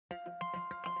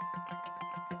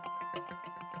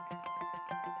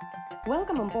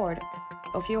Welcome on board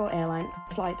of your airline,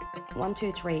 Flight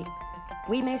 123.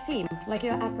 We may seem like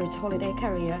your average holiday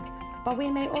carrier, but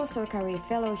we may also carry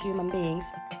fellow human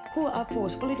beings who are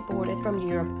forcefully deported from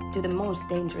Europe to the most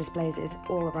dangerous places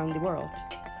all around the world.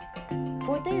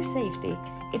 For their safety,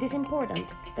 it is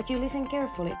important that you listen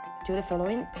carefully to the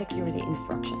following security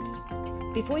instructions.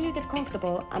 Before you get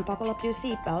comfortable and buckle up your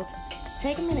seatbelt,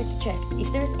 take a minute to check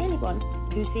if there is anyone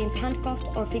who seems handcuffed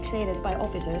or fixated by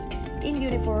officers in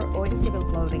uniform or in civil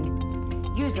clothing.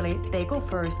 Usually, they go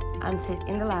first and sit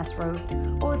in the last row,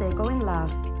 or they go in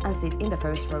last and sit in the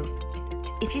first row.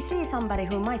 If you see somebody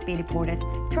who might be deported,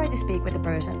 try to speak with the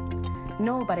person.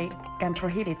 Nobody can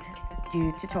prohibit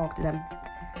you to talk to them.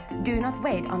 Do not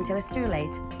wait until it's too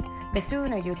late. The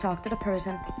sooner you talk to the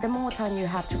person, the more time you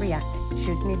have to react,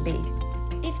 should need be.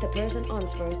 If the person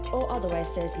answers or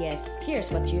otherwise says yes,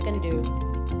 here's what you can do.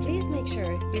 Please make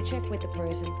sure you check with the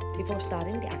person before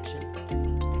starting the action.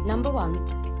 Number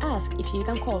 1. Ask if you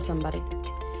can call somebody.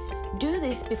 Do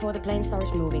this before the plane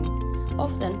starts moving.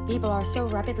 Often, people are so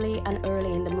rapidly and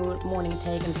early in the morning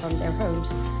taken from their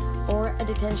homes or a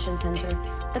detention center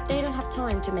that they don't have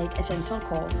time to make essential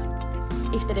calls.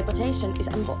 If the deportation is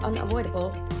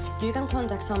unavoidable, you can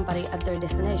contact somebody at their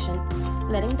destination,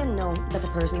 letting them know that the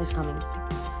person is coming.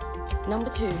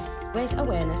 Number 2. Raise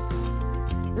awareness.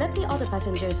 Let the other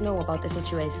passengers know about the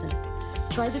situation.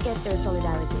 Try to get their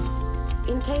solidarity.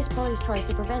 In case police tries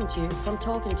to prevent you from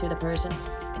talking to the person,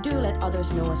 do let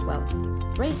others know as well.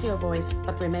 Raise your voice,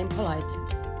 but remain polite.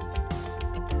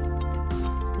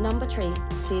 Number 3.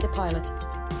 See the pilot.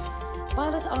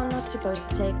 Pilots are not supposed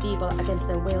to take people against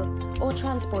their will or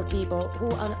transport people who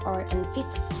are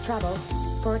unfit to travel,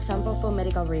 for example for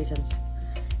medical reasons.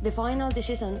 The final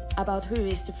decision about who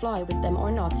is to fly with them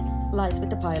or not lies with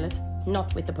the pilot,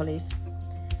 not with the police.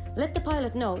 Let the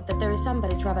pilot know that there is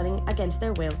somebody traveling against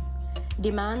their will.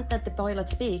 Demand that the pilot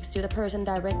speaks to the person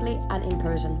directly and in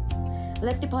person.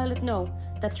 Let the pilot know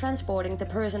that transporting the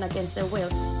person against their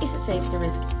will is a safety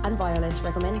risk and violates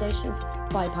recommendations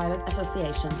by pilot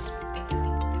associations.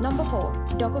 Number 4.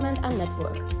 Document and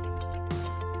network.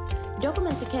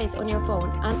 Document the case on your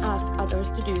phone and ask others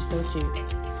to do so too.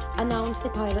 Announce the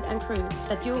pilot and crew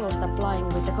that you will stop flying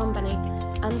with the company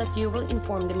and that you will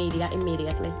inform the media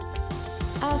immediately.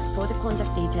 Ask for the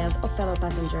contact details of fellow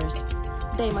passengers.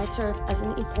 They might serve as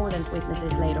an important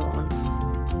witnesses later on.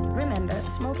 Remember,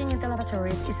 smoking in the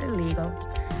lavatories is illegal,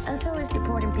 and so is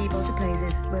deporting people to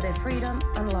places where their freedom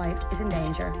and life is in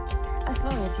danger. As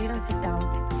long as you don't sit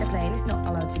down, the plane is not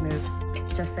allowed to move.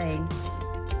 Just saying.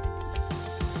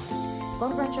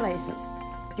 Congratulations!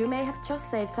 You may have just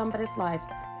saved somebody's life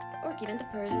or given the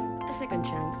person a second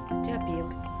chance to appeal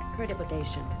her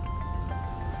deportation.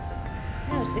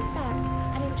 Now sit back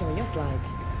and enjoy your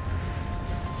flight.